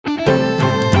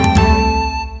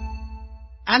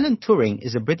Alan Turing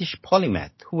is a British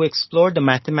polymath who explored the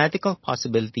mathematical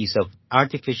possibilities of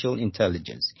artificial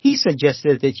intelligence. He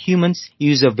suggested that humans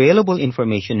use available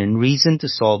information and reason to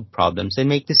solve problems and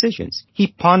make decisions.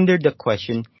 He pondered the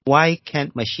question, why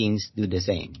can't machines do the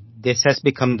same? This has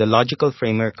become the logical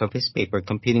framework of his paper,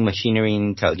 Computing Machinery and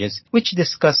Intelligence, which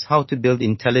discussed how to build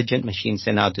intelligent machines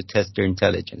and how to test their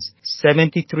intelligence.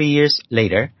 73 years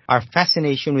later, our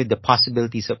fascination with the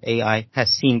possibilities of AI has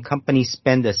seen companies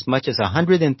spend as much as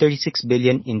 $136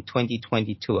 billion in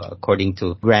 2022, according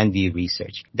to Grandview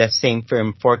Research. That same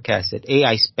firm forecasts that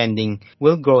AI spending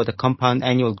will grow at a compound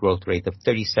annual growth rate of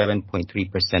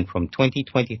 37.3% from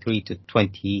 2023 to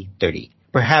 2030.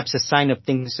 Perhaps a sign of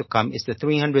things to come is the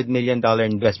 $300 million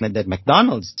investment that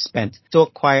McDonald's spent to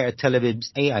acquire a Tel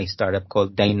Aviv's AI startup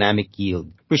called Dynamic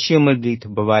Yield, presumably to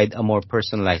provide a more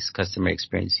personalized customer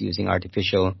experience using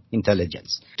artificial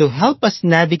intelligence. To help us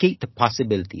navigate the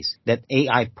possibilities that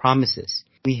AI promises,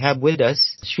 we have with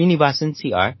us Srinivasan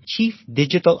CR, Chief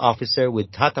Digital Officer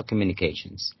with Tata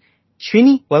Communications.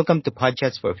 Srini, welcome to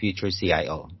PodChats for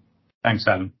FutureCIO. Thanks,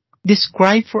 Alan.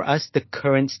 Describe for us the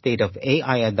current state of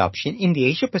AI adoption in the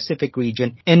Asia-Pacific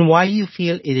region and why you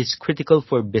feel it is critical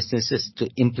for businesses to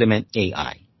implement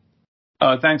AI.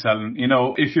 Thanks, Alan.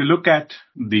 If you look at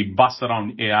the buzz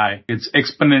around AI, it's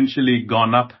exponentially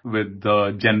gone up with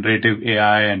the generative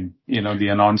AI and, the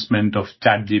announcement of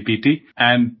ChatGPT.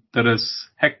 And there is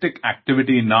hectic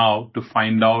activity now to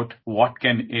find out what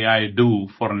can AI do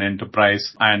for an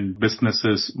enterprise and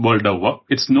businesses world over.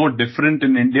 It's no different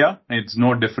in India. It's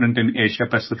no different in Asia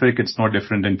Pacific. It's no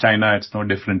different in China. It's no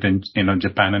different in,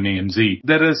 Japan and ANZ.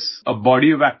 There is a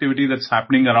body of activity that's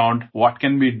happening around what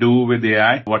can we do with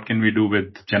AI? What can we do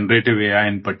with generative AI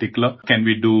in particular? Can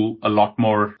we do a lot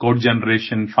more code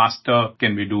generation faster?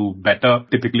 Can we do better?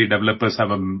 Typically, developers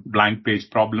have a blank page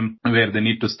problem where they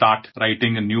need to start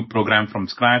writing a new program from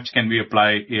scratch. Can we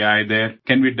apply AI there?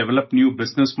 Can we develop new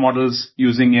business models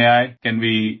using AI? Can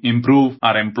we improve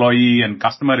our employee and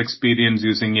customer experience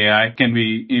using AI? Can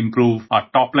we improve our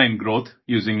top line growth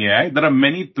using AI? There are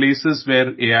many places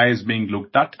where AI is being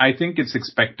looked at. I think it's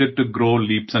expected to grow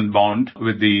leaps and bounds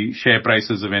with the share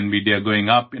prices of NVIDIA going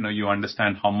up. You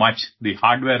understand how much the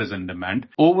hardware is in demand.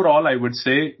 Overall, I would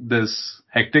say this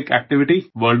hectic activity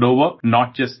world over,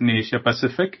 not just in Asia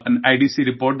Pacific. An IDC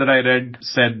report that I read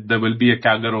said there will be a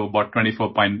CAGR of about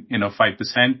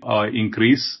 24.5%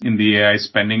 increase in the AI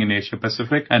spending in Asia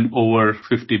Pacific, and over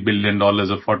 $50 billion or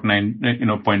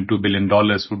 $49.2 billion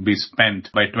would be spent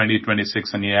by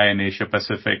 2026 on AI in Asia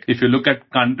Pacific. If you look at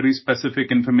country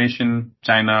specific information,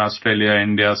 China, Australia,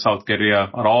 India, South Korea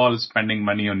are all spending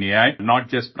money on AI. Not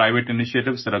just private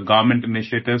initiatives, there are government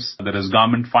initiatives. There is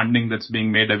government funding that's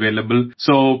being made available.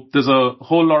 So there's a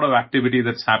whole lot of activity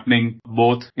that's happening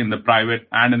both in the private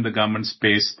and in the government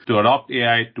space to adopt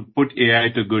AI, to put AI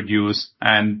to good use,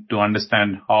 and to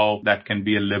understand how that can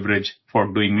be a leverage for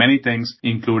doing many things,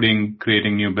 including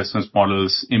creating new business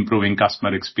models, improving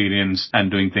customer experience, and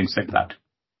doing things like that.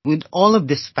 With all of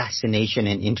this fascination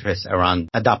and interest around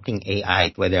adopting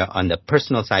AI, whether on the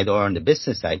personal side or on the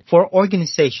business side, for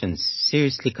organizations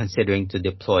seriously considering to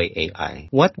deploy AI,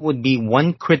 what would be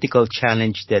one critical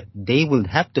challenge that they will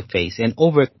have to face and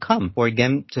overcome for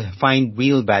them to find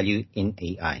real value in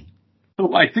AI?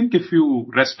 So I think if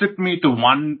you restrict me to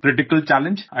one critical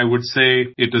challenge, I would say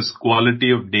it is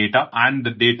quality of data and the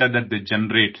data that they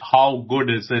generate. How good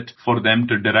is it for them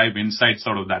to derive insights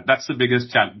out of that? That's the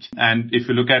biggest challenge. And if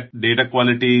you look at data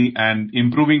quality and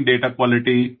improving data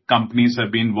quality, companies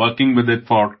have been working with it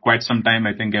for quite some time.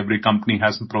 I think every company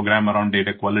has a program around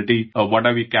data quality. What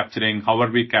are we capturing? How are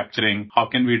we capturing? How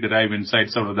can we derive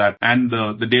insights out of that? And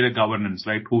the data governance,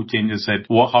 right? Who changes it?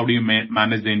 How do you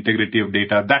manage the integrity of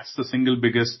data? That's the single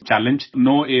biggest challenge.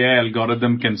 No AI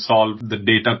algorithm can solve the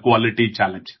data quality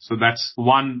challenge. So that's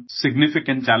one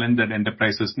significant challenge that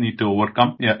enterprises need to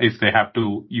overcome if they have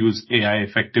to use AI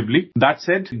effectively. That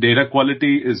said, data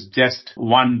quality is just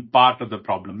one part of the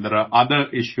problem. There are other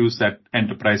issues that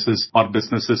enterprises or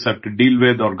businesses have to deal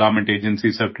with, or government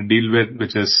agencies have to deal with,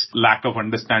 which is lack of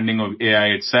understanding of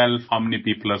AI itself, how many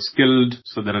people are skilled.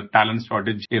 So there are talent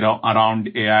shortage,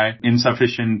 around AI,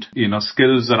 insufficient,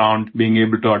 skills around being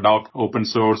able to adopt open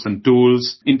source and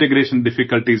tools, integration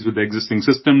difficulties with the existing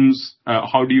systems.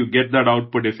 How do you get that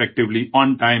output effectively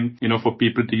on time, for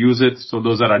people to use it? So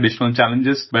those are additional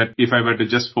challenges. But if I were to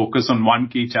just focus on one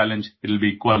key challenge, it'll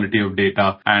be quality of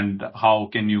data and how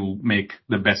can you make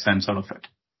the best sense out of it.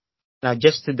 Now,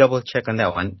 just to double check on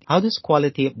that one, how does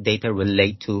quality of data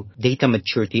relate to data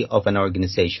maturity of an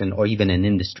organization or even an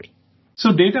industry?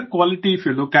 So data quality, if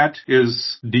you look at,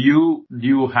 is do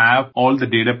you have all the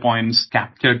data points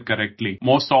captured correctly?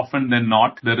 Most often than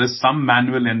not, there is some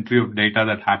manual entry of data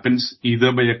that happens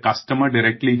either by a customer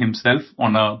directly himself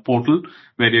on a portal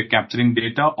where you're capturing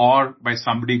data, or by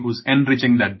somebody who's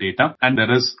enriching that data. And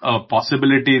there is a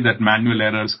possibility that manual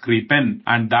errors creep in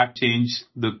and that change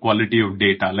the quality of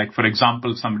data. Like, for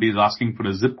example, somebody is asking for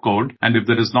a zip code, and if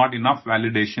there is not enough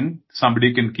validation,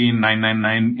 somebody can key in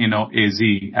 999, AZ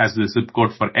as the zip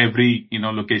code for every,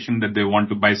 location that they want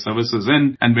to buy services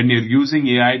in. And when you're using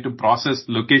AI to process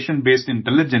location-based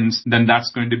intelligence, then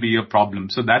that's going to be a problem.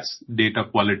 So that's data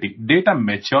quality. Data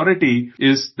maturity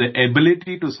is the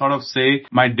ability to sort of say,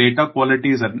 my data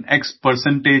quality is at an X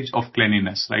percentage of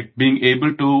cleanliness, right? Being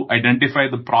able to identify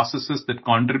the processes that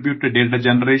contribute to data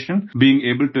generation, being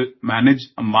able to manage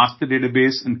a master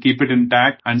database and keep it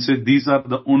intact and say, these are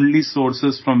the only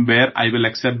sources from where I will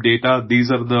accept data.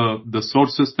 These are the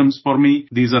source systems for me.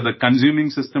 These are the consuming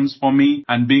systems for me,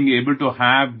 and being able to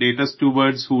have data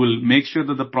stewards who will make sure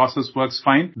that the process works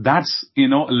fine. That's, a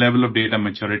level of data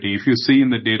maturity. If you see in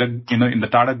the data, in the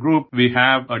Tata Group, we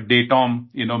have a DATOM,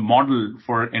 model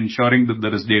for ensuring that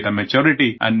there is data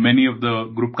maturity, and many of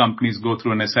the group companies go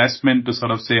through an assessment to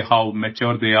sort of say how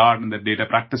mature they are in their data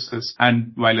practices.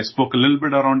 And while I spoke a little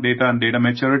bit around data and data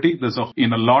maturity, there's a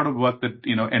lot of work that,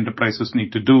 enterprises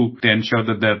need to do to ensure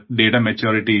that their data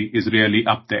maturity is really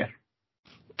up there.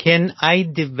 Can I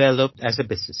develop as a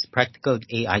business practical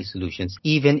AI solutions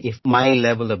even if my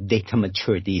level of data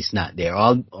maturity is not there?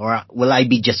 Or will I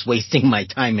be just wasting my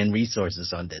time and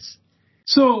resources on this?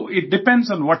 So it depends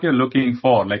on what you're looking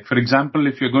for. Like, for example,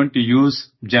 if you're going to use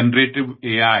generative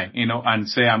AI, and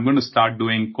say, I'm going to start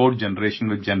doing code generation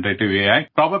with generative AI,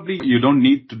 probably you don't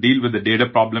need to deal with the data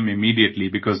problem immediately,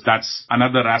 because that's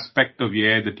another aspect of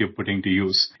AI that you're putting to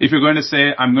use. If you're going to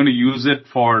say, I'm going to use it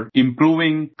for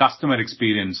improving customer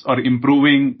experience or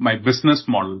improving my business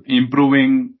model,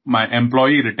 improving my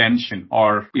employee retention,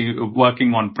 or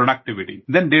working on productivity,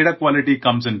 then data quality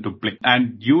comes into play.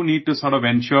 And you need to sort of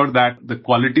ensure that the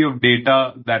quality of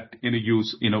data that you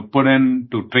put in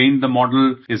to train the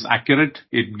model is accurate.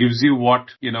 It gives you what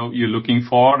you're looking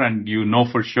for, and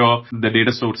for sure the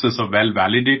data sources are well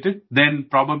validated. Then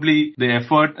probably the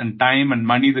effort and time and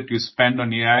money that you spend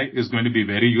on AI is going to be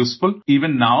very useful.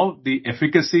 Even now, the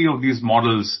efficacy of these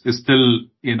models is still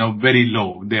very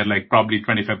low. They're like probably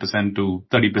 25% to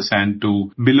 30%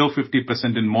 to below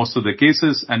 50% in most of the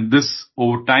cases. And this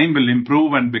over time will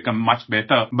improve and become much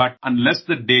better. But unless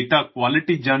the data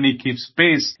quality journey keeps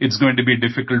pace, it's going to be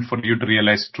difficult for you to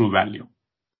realize true value.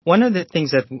 One of the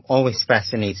things that always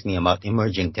fascinates me about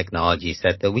emerging technology is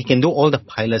that we can do all the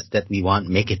pilots that we want,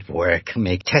 make it work,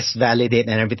 make tests validate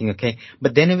and everything okay.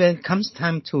 But then when it comes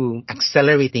time to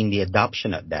accelerating the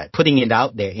adoption of that, putting it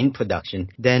out there in production,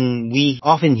 then we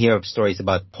often hear of stories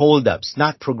about holdups,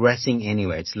 not progressing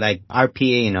anywhere. It's like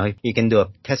RPA, you can do a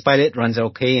test pilot, runs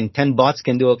okay, and 10 bots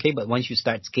can do okay. But once you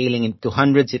start scaling into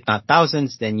hundreds, if not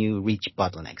thousands, then you reach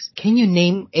bottlenecks. Can you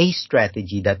name a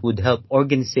strategy that would help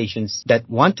organizations that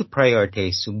want to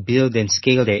prioritize to build and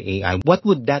scale their AI? What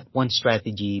would that one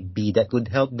strategy be that would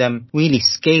help them really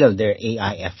scale their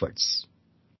AI efforts?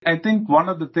 I think one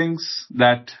of the things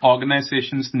that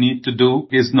organizations need to do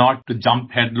is not to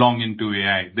jump headlong into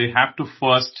AI. They have to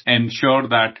first ensure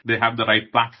that they have the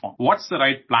right platform. What's the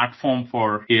right platform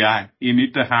for AI? You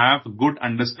need to have a good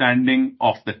understanding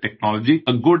of the technology,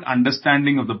 a good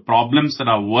understanding of the problems that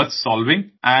are worth solving,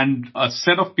 and a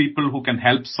set of people who can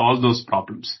help solve those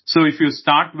problems. So if you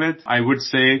start with, I would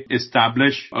say,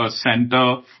 establish a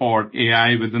center for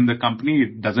AI within the company.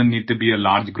 It doesn't need to be a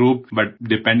large group, but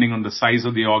depending on the size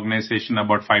of the organization,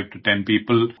 about 5 to 10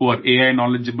 people who are AI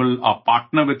knowledgeable, or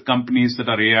partner with companies that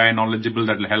are AI knowledgeable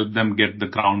that will help them get the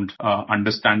ground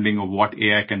understanding of what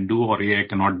AI can do or AI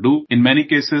cannot do. In many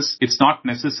cases, it's not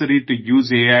necessary to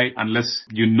use AI unless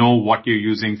you know what you're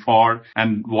using for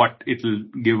and what it will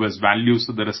give as value,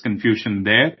 so there is confusion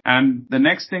there. And the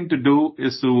next thing to do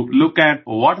is to look at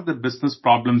what are the business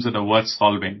problems that are worth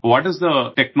solving. What is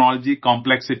the technology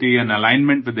complexity and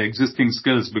alignment with the existing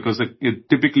skills? Because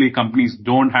typically companies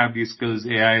don't have these skills.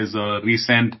 AI is a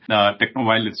recent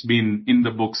while it's been in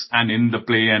the books and in the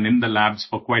play and in the labs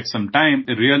for quite some time.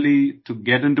 Really, to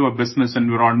get into a business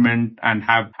environment and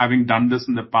having done this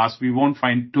in the past, we won't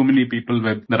find too many people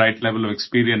with the right level of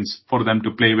experience for them to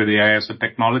play with AI as a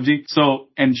technology. So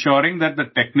ensuring that the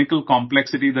technical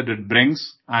complexity that it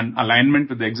brings and alignment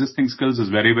with the existing skills is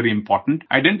very, very important.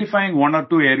 Identifying 1 or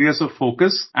 2 areas of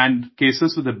focus and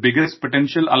cases with the biggest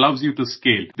potential allows you to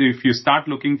scale. If you start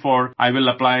looking for, I will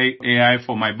apply AI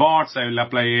for my bots. I will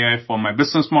apply AI for my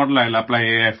business model. I'll apply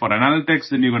AI for analytics.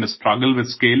 Then you're going to struggle with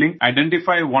scaling.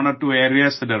 Identify one or two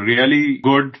areas that are really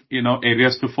good,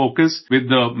 areas to focus with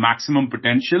the maximum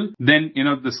potential. Then,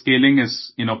 the scaling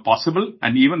is, possible.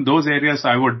 And even those areas,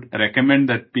 I would recommend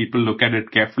that people look at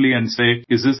it carefully and say,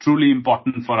 is this truly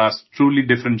important for us, truly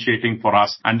differentiating for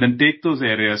us? And then take those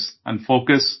areas and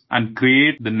focus and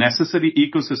create the necessary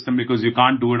ecosystem, because you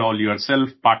can't do it all yourself.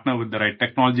 Partner with the right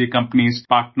technology companies,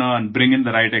 partner and bring in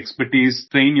the right expertise,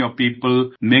 train your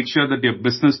people, make sure that your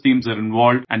business teams are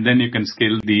involved, and then you can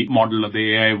scale the model of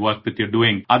the AI work that you're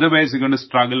doing. Otherwise, you're going to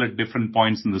struggle at different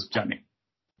points in this journey.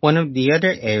 One of the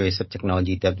other areas of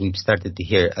technology that we've started to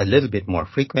hear a little bit more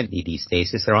frequently these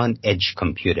days is around edge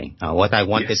computing. What I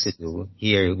wanted to do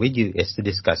here with you is to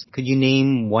discuss, could you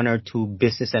name one or two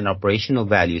business and operational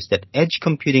values that edge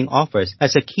computing offers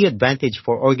as a key advantage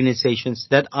for organizations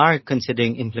that are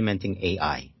considering implementing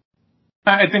AI?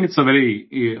 I think it's a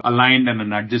very aligned and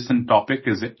an adjacent topic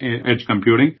is edge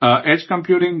computing. Edge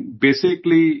computing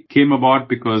basically came about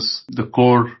because the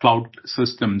core cloud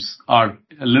systems are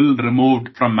a little removed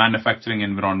from manufacturing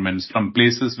environments, from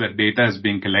places where data is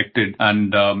being collected.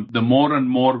 And the more and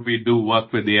more we do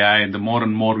work with AI, and the more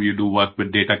and more you do work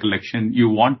with data collection, you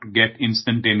want to get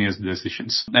instantaneous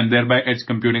decisions. And thereby edge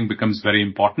computing becomes very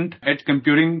important. Edge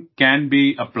computing can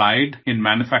be applied in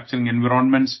manufacturing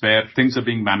environments where things are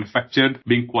being manufactured,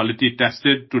 being quality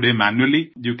tested today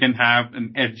manually. You can have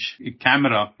an edge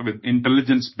camera with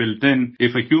intelligence built in.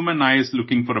 If a human eye is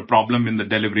looking for a problem in the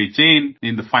delivery chain,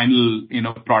 in the final,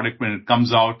 product when it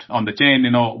comes out on the chain,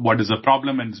 what is the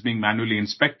problem and it's being manually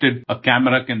inspected, a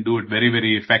camera can do it very,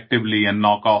 very effectively and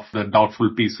knock off the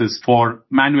doubtful pieces for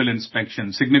manual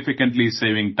inspection, significantly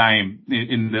saving time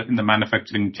in the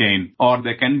manufacturing chain. Or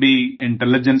there can be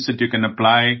intelligence that you can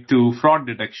apply to fraud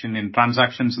detection in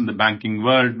transactions in the banking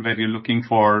world, where you're looking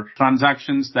for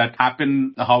transactions that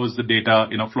happen, how is the data,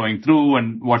 flowing through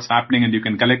and what's happening, and you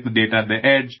can collect the data at the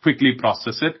edge, quickly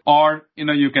process it. Or,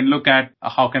 you can look at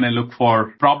how can I look for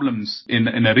problems in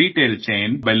a retail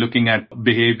chain by looking at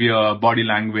behavior, body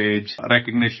language,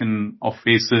 recognition of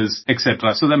faces,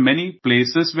 etc. So there are many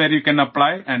places where you can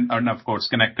apply, and of course,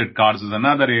 connected cars is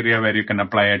another area where you can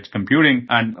apply edge computing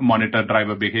and monitor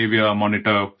driver behavior,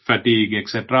 monitor fatigue,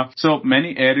 etc. So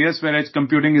many areas where edge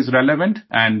computing is relevant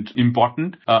and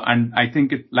important. And I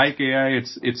think like AI,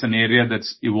 it's an area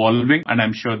that's evolving, and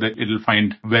I'm sure that it'll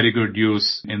find very good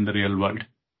use in the real world.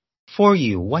 For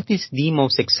you, what is the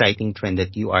most exciting trend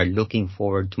that you are looking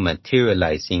forward to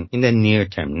materializing in the near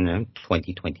term,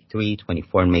 2023,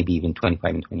 24, maybe even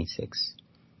 25 and 26?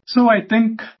 So I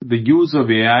think the use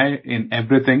of AI in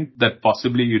everything that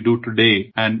possibly you do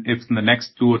today, and if in the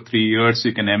next 2 or 3 years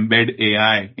you can embed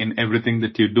AI in everything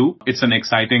that you do, it's an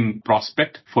exciting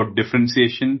prospect for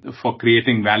differentiation, for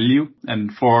creating value,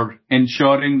 and for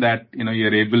ensuring that,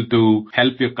 you're able to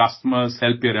help your customers,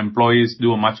 help your employees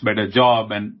do a much better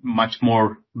job and much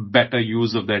more better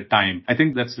use of their time. I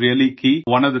think that's really key.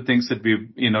 One of the things that we've,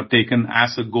 taken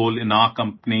as a goal in our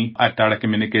company at Tata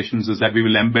Communications is that we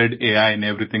will embed AI in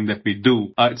everything that we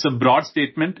do. It's a broad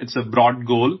statement. It's a broad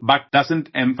goal, but doesn't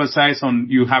emphasize on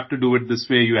you have to do it this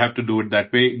way, you have to do it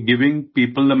that way. Giving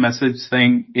people the message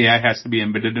saying AI has to be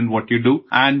embedded in what you do,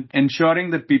 and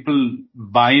ensuring that people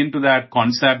buy into that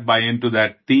concept, buy into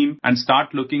that theme, and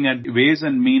start looking at ways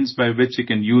and means by which you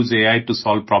can use AI to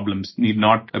solve problems. Need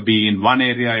not be in one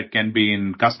area. It can be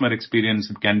in customer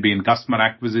experience. It can be in customer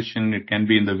acquisition. It can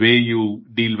be in the way you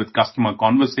deal with customer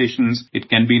conversations. It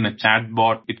can be in a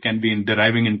chatbot. It can be in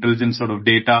deriving intelligence out of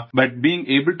data. But being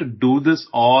able to do this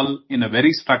all in a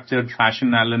very structured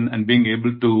fashion, Alan, and being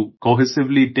able to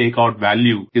cohesively take out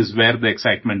value is where the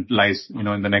excitement lies, in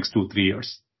the next 2-3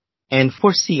 years. And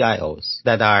for CIOs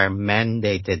that are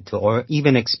mandated to, or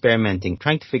even experimenting,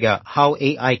 trying to figure out how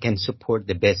AI can support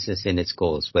the business in its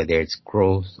goals, whether it's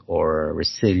growth or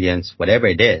resilience, whatever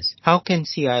it is, how can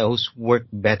CIOs work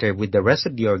better with the rest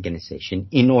of the organization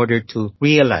in order to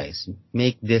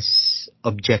make this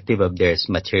objective of theirs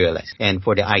materialize, and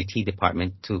for the IT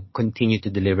department to continue to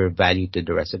deliver value to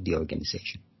the rest of the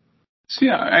organization? So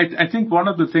yeah, I think one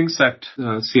of the things that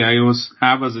CIOs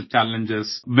have as a challenge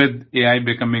is with AI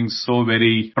becoming so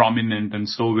very prominent and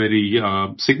so very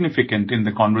significant in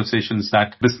the conversations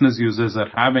that business users are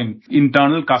having,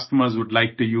 internal customers would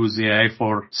like to use AI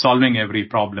for solving every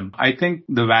problem. I think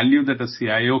the value that a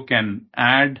CIO can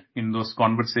add in those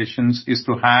conversations is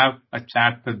to have a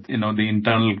chat with, the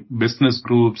internal business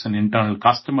groups and internal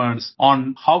customers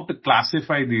on how to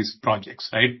classify these projects,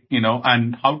 right?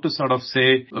 And how to sort of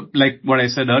say, like, what I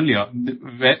said earlier,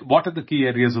 what are the key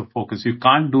areas of focus? You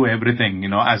can't do everything.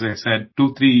 As I said,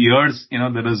 2-3 years,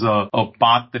 there is a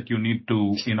path that you need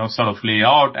to, sort of lay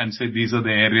out and say, these are the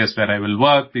areas where I will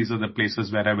work. These are the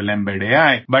places where I will embed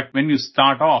AI. But when you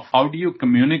start off, how do you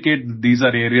communicate that these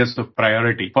are areas of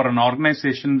priority? For an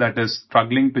organization that is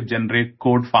struggling to generate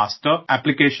code faster,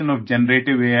 application of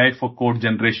generative AI for code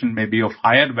generation may be of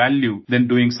higher value than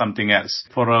doing something else.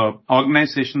 For an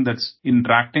organization that's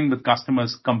interacting with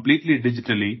customers completely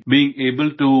digitally, being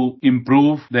able to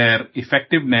improve their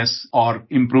effectiveness or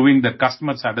improving their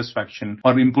customer satisfaction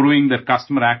or improving their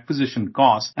customer acquisition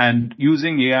cost and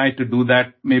using AI to do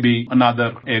that may be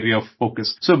another area of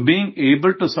focus. So being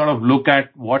able to sort of look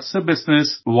at what's the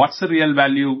business, what's the real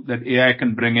value that AI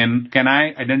can bring in, can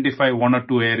I identify 1 or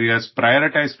 2 areas,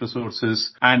 prioritize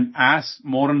resources, and as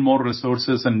more and more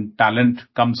resources and talent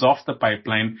comes off the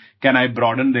pipeline, can I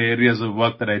broaden the areas of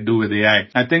work that I do with AI?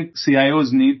 I think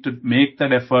CIOs need to make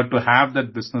that effort to have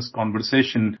that business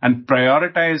conversation and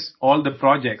prioritize all the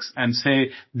projects and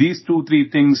say these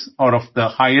 2-3 things are of the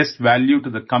highest value to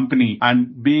the company,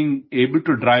 and being able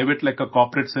to drive it like a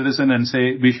corporate citizen and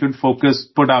say we should focus,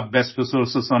 put our best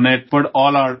resources on it, put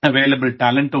all our available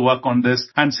talent to work on this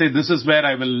and say this is where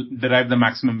I will derive the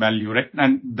maximum value, right?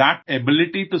 And that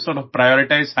ability to sort of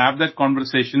prioritize, have that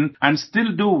conversation and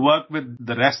still do work with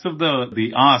the rest of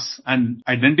the ask and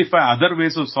identify other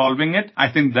ways of solving it,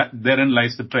 I think that therein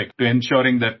lies the trick to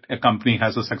ensuring that a company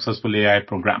has a successful AI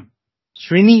program.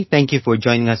 Srini, thank you for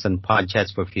joining us on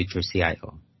PodChats for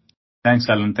FutureCIO. Thanks,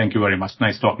 Alan. Thank you very much.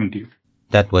 Nice talking to you.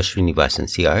 That was Srinivasan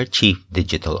CR, Chief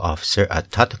Digital Officer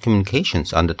at Tata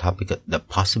Communications, on the topic of the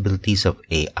possibilities of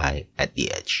AI at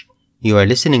the edge. You are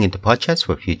listening into PodChats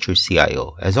for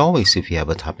FutureCIO. As always, if you have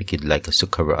a topic you'd like us to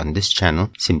cover on this channel,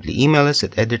 simply email us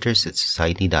at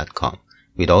editors@society.com.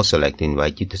 We'd also like to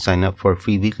invite you to sign up for a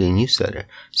free weekly newsletter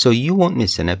so you won't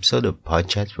miss an episode of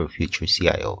PodChats for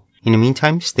FutureCIO. In the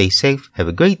meantime, stay safe, have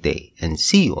a great day, and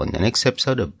see you on the next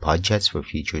episode of PodChats for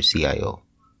FutureCIO.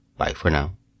 Bye for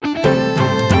now.